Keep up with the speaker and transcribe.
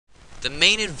The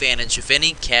main advantage of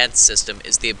any CAD system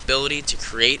is the ability to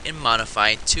create and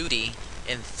modify 2D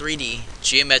and 3D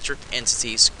geometric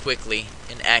entities quickly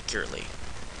and accurately.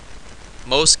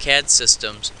 Most CAD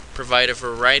systems provide a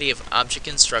variety of object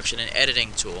construction and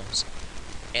editing tools,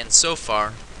 and so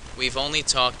far we've only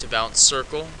talked about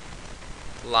circle,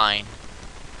 line,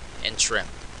 and trim.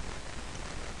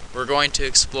 We're going to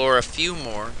explore a few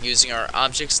more using our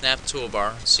Object Snap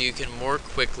toolbar so you can more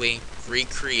quickly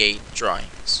recreate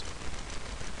drawings.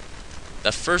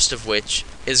 The first of which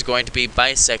is going to be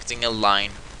bisecting a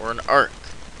line or an arc.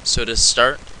 So to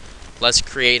start, let's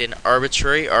create an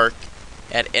arbitrary arc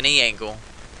at any angle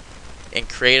and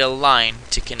create a line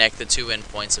to connect the two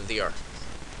endpoints of the arc.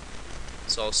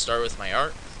 So I'll start with my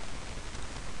arc,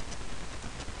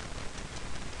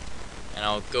 and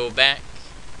I'll go back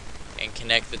and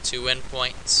connect the two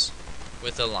endpoints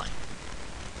with a line.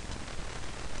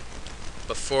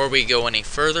 Before we go any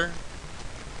further,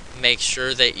 make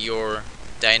sure that your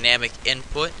dynamic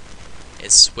input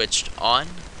is switched on,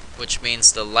 which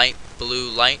means the light blue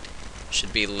light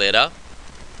should be lit up,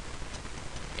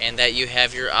 and that you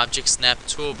have your Object Snap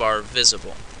toolbar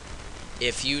visible.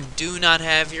 If you do not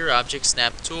have your Object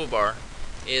Snap toolbar,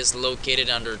 it is located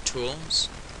under Tools,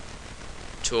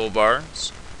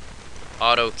 Toolbars,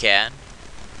 AutoCAD,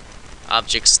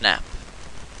 Object Snap.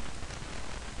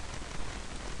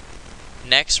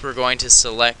 Next, we're going to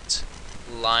select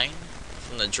Line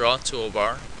from the Draw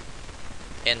toolbar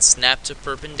and Snap to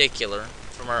Perpendicular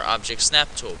from our Object Snap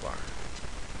toolbar.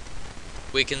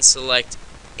 We can select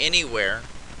anywhere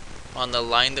on the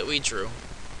line that we drew,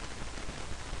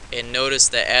 and notice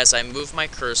that as I move my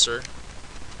cursor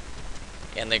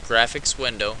in the graphics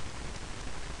window,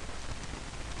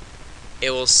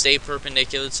 it will stay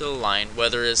perpendicular to the line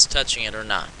whether it is touching it or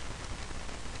not.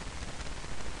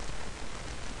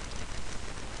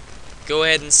 Go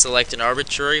ahead and select an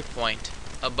arbitrary point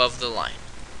above the line.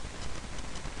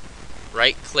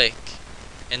 Right click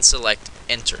and select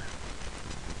Enter.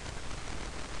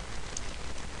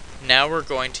 Now we're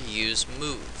going to use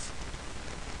Move.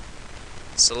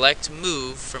 Select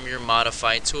Move from your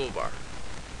Modify toolbar.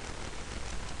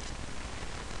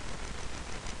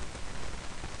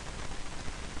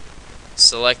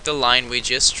 Select the line we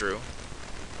just drew,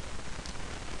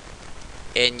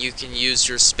 and you can use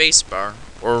your spacebar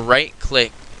or right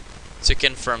click to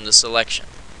confirm the selection.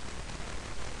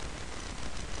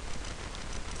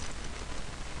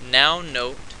 Now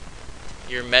note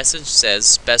your message says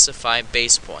Specify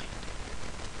Base Point.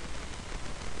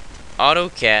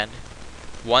 AutoCAD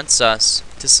wants us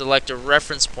to select a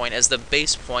reference point as the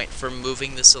base point for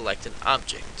moving the selected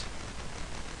object.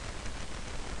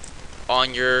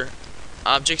 On your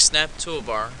Object Snap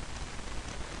toolbar,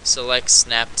 select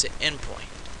Snap to Endpoint,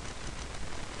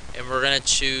 and we're going to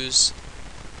choose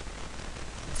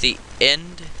the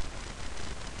end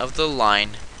of the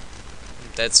line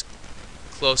that's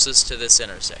closest to this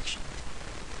intersection.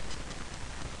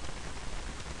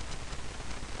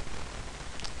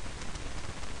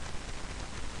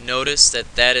 Notice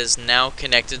that that is now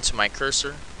connected to my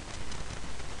cursor,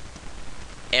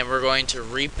 and we're going to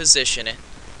reposition it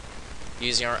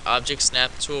using our Object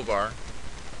Snap toolbar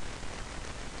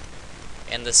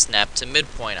and the Snap to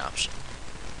Midpoint option.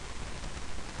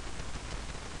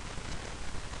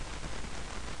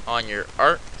 On your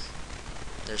arc,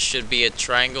 there should be a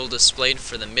triangle displayed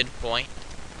for the midpoint.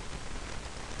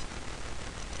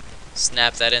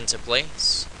 Snap that into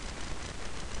place,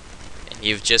 and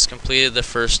you've just completed the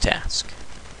first task.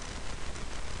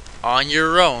 On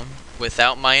your own,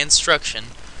 without my instruction,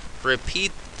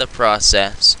 repeat the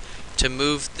process to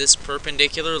move this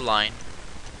perpendicular line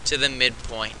to the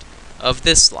midpoint of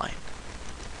this line.